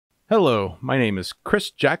Hello, my name is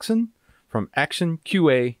Chris Jackson from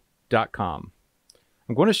actionqa.com.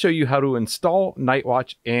 I'm going to show you how to install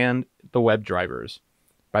NightWatch and the WebDrivers.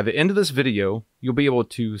 By the end of this video, you'll be able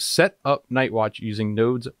to set up NightWatch using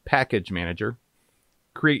Node's package manager,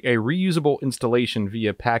 create a reusable installation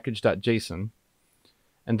via package.json,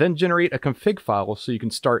 and then generate a config file so you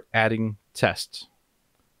can start adding tests.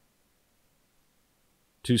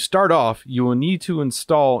 To start off, you will need to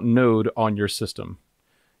install Node on your system.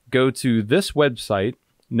 Go to this website,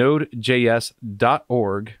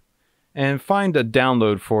 Node.js.org, and find a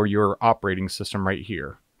download for your operating system right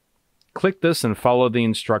here. Click this and follow the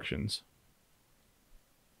instructions.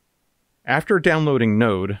 After downloading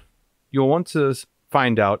Node, you'll want to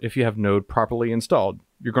find out if you have Node properly installed.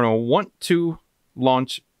 You're going to want to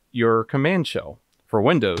launch your command shell. For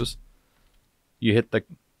Windows, you hit the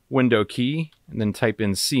window key and then type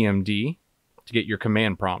in cmd to get your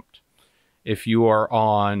command prompt. If you are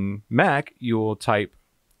on Mac, you will type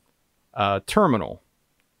terminal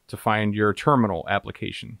to find your terminal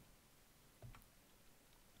application.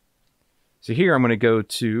 So here I'm going to go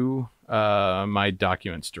to my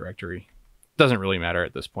documents directory. Doesn't really matter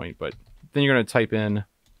at this point, but then you're going to type in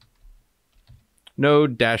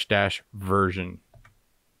node -- version.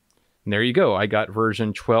 And there you go. I got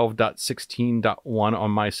version 12.16.1 on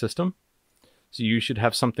my system. So you should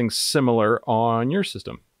have something similar on your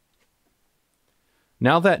system.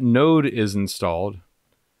 Now that Node is installed,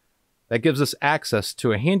 that gives us access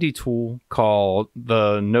to a handy tool called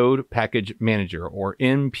the Node Package Manager, or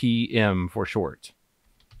NPM for short.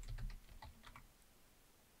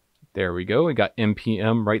 There we go. We got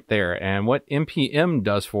NPM right there. And what NPM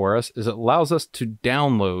does for us is it allows us to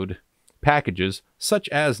download packages such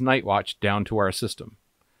as NightWatch down to our system.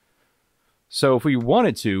 So if we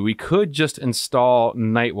wanted to, we could just install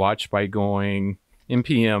NightWatch by going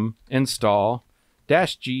npm install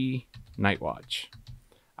 -g NightWatch.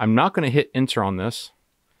 I'm not going to hit enter on this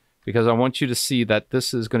because I want you to see that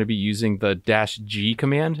this is going to be using the -g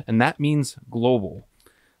command, and that means global.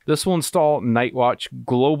 This will install NightWatch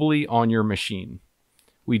globally on your machine.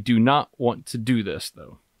 We do not want to do this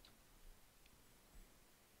though.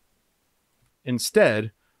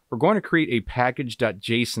 Instead, we're going to create a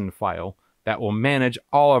package.json file that will manage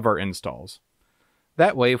all of our installs.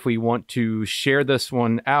 That way, if we want to share this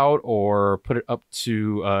one out or put it up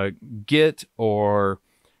to Git or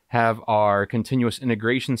have our continuous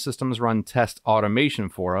integration systems run test automation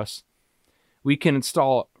for us, we can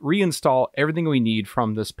reinstall everything we need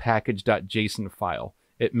from this package.json file.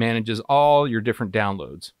 It manages all your different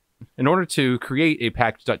downloads. In order to create a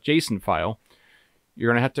package.json file, you're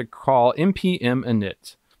going to have to call npm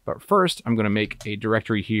init. But first, I'm going to make a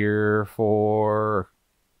directory here for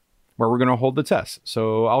where we're going to hold the test.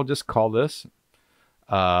 So I'll just call this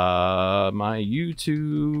my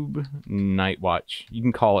YouTube NightWatch. You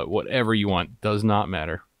can call it whatever you want. Does not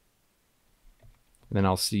matter. And then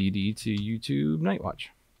I'll cd to YouTube NightWatch.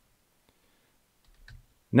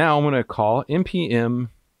 Now I'm going to call npm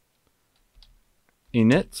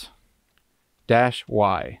init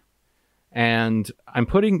 -y. And I'm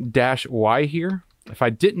putting -y here. If I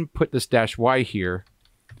didn't put this -y here,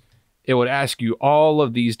 it would ask you all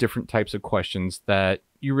of these different types of questions that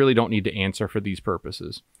you really don't need to answer for these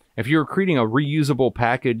purposes. If you're creating a reusable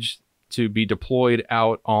package to be deployed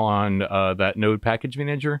out on that Node Package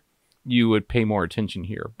Manager, you would pay more attention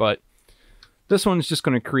here. But this one's just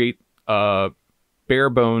going to create a bare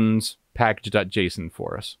bones package.json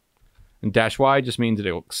for us. And -y just means that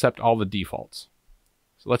it will accept all the defaults.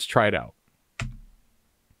 So let's try it out.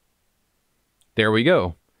 There we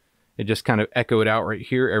go. It just kind of echoed out right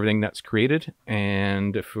here, everything that's created.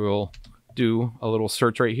 And if we'll do a little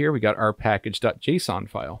search right here, we got our package.json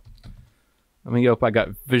file. Let me go up. I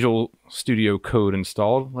got Visual Studio Code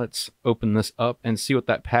installed. Let's open this up and see what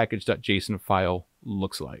that package.json file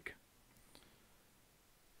looks like.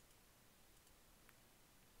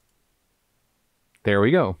 There we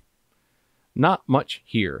go. Not much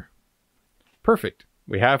here. Perfect.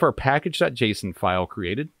 We have our package.json file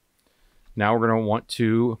created. Now we're going to want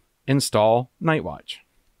to install NightWatch.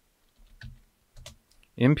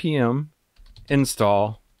 npm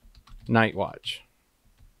install NightWatch.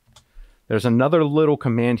 There's another little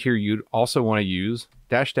command here you'd also want to use,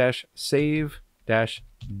 --save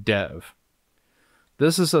 -dev.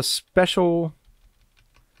 This is a special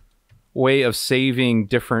way of saving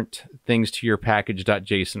different things to your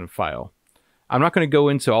package.json file. I'm not going to go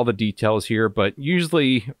into all the details here, but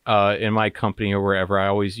usually in my company or wherever, I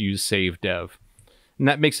always use save dev. And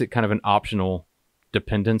that makes it kind of an optional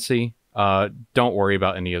dependency. Don't worry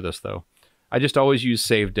about any of this, though. I just always use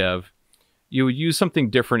save dev. You would use something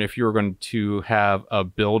different if you were going to have a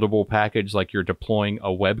buildable package, like you're deploying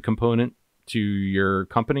a web component to your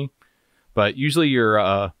company. But usually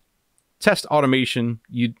your test automation,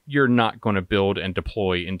 you're not going to build and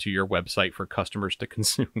deploy into your website for customers to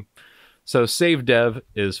consume. So save dev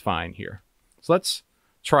is fine here. So let's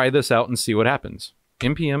try this out and see what happens.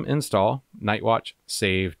 npm install NightWatch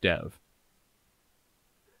save dev.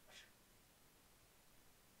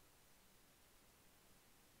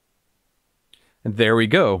 And there we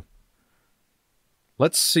go.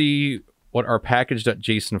 Let's see what our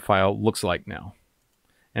package.json file looks like now.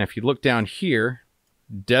 And if you look down here,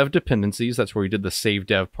 dev dependencies, that's where we did the save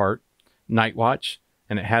dev part, NightWatch,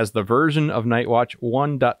 and it has the version of NightWatch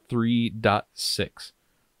 1.3.6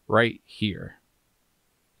 right here.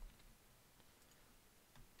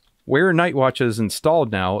 Where NightWatch is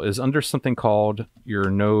installed now is under something called your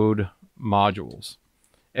node modules.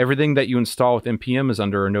 Everything that you install with npm is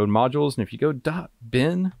under our node modules, and if you go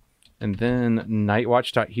 .bin and then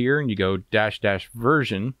nightwatch.here and you go --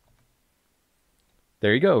 version,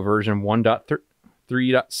 there you go, version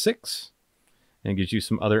 1.3.6, and it gives you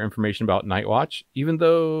some other information about NightWatch, even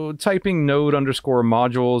though typing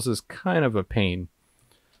node_modules is kind of a pain.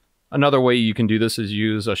 Another way you can do this is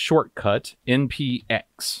use a shortcut,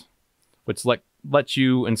 npx, which lets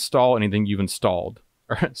you install anything you've installed.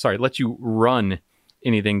 Or, sorry, lets you run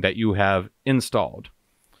anything that you have installed.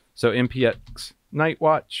 So npx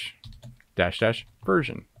nightwatch --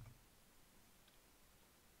 version.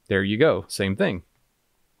 There you go, same thing.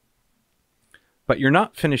 But you're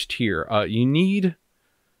not finished here. You need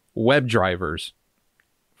webdrivers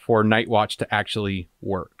for NightWatch to actually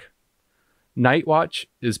work. NightWatch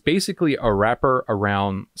is basically a wrapper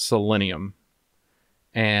around Selenium.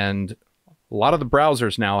 And a lot of the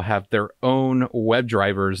browsers now have their own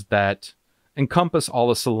webdrivers that encompass all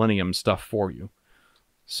the Selenium stuff for you.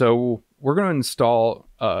 So we're going to install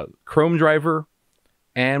a Chrome driver,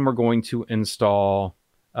 and we're going to install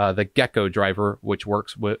the Gecko driver, which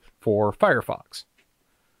works for Firefox.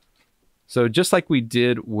 So just like we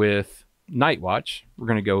did with NightWatch, we're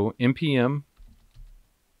going to go npm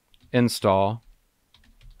install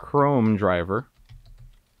Chrome driver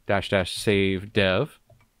 -- save dev.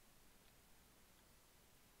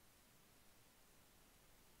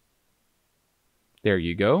 There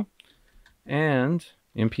you go. And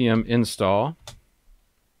npm install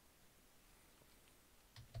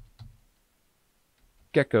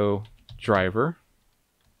Gecko driver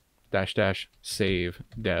 -- save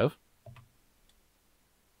dev.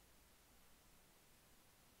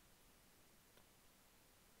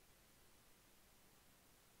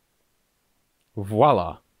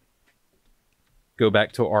 Voila. Go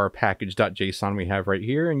back to our package.json we have right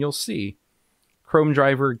here, and you'll see Chrome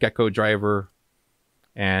driver, Gecko driver,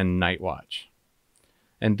 and NightWatch.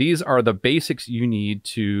 And these are the basics you need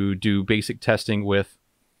to do basic testing with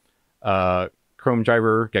Chrome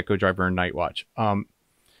driver, Gecko driver, and NightWatch.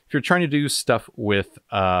 If you're trying to do stuff with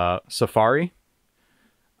Safari,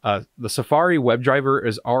 the Safari WebDriver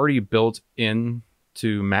is already built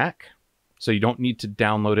into Mac, so you don't need to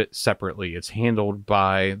download it separately. It's handled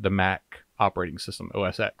by the Mac operating system,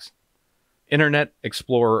 OS X. Internet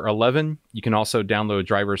Explorer 11, you can also download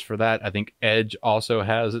drivers for that. I think Edge also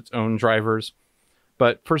has its own drivers.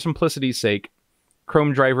 But for simplicity's sake,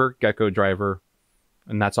 Chrome driver, Gecko driver,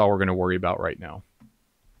 and that's all we're going to worry about right now.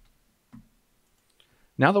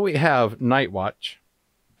 Now that we have NightWatch,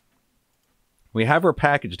 we have our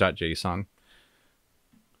package.json.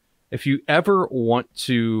 If you ever want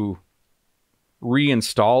to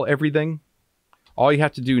reinstall everything, all you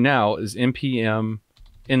have to do now is npm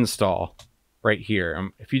install right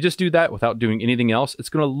here. If you just do that without doing anything else, it's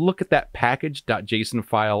going to look at that package.json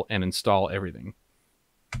file and install everything.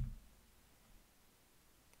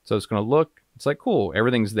 So it's going to look, it's like, cool,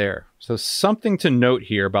 everything's there. So something to note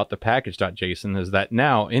here about the package.json is that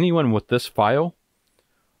now anyone with this file,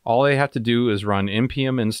 all they have to do is run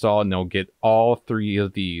npm install and they'll get all three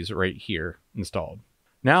of these right here installed.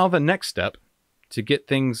 Now the next step to get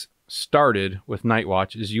things started with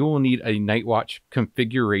NightWatch is you will need a NightWatch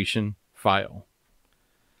configuration file.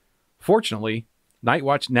 Fortunately,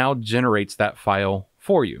 NightWatch now generates that file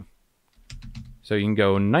for you. So you can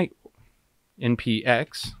go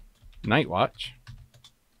npx NightWatch,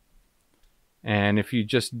 and if you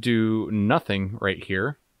just do nothing right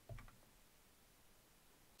here,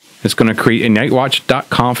 it's going to create a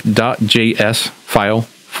nightwatch.conf.js file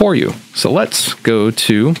for you. So let's go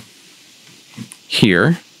to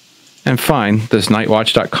here and find this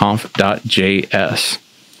nightwatch.conf.js.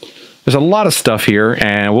 There's a lot of stuff here,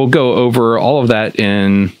 and we'll go over all of that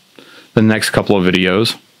in the next couple of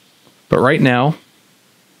videos. But right now,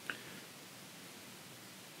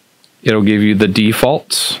 It'll give you the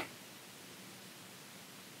defaults.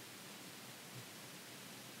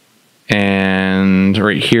 And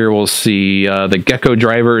right here we'll see the Gecko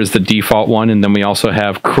driver is the default one, and then we also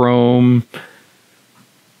have Chrome.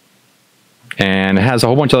 And it has a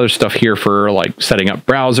whole bunch of other stuff here for like setting up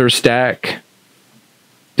browser stack.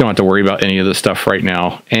 Don't have to worry about any of this stuff right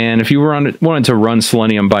now. And if you wanted to run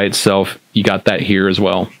Selenium by itself, you got that here as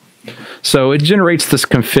well. So it generates this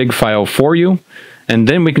config file for you, and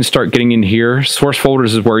then we can start getting in here. Source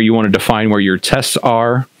folders is where you want to define where your tests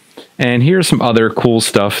are. And here's some other cool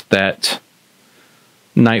stuff that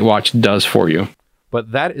NightWatch does for you.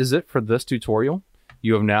 But that is it for this tutorial.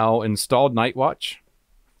 You have now installed NightWatch.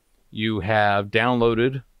 You have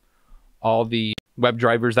downloaded all the web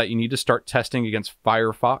drivers that you need to start testing against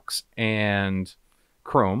Firefox and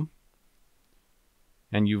Chrome.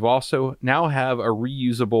 And you've also now have a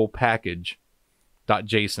reusable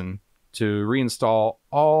package.json to reinstall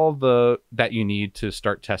all that you need to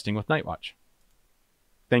start testing with NightWatch.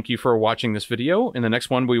 Thank you for watching this video. In the next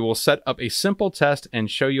one, we will set up a simple test and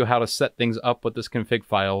show you how to set things up with this config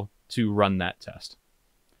file to run that test.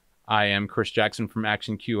 I am Chris Jackson from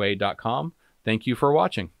actionqa.com. Thank you for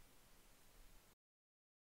watching.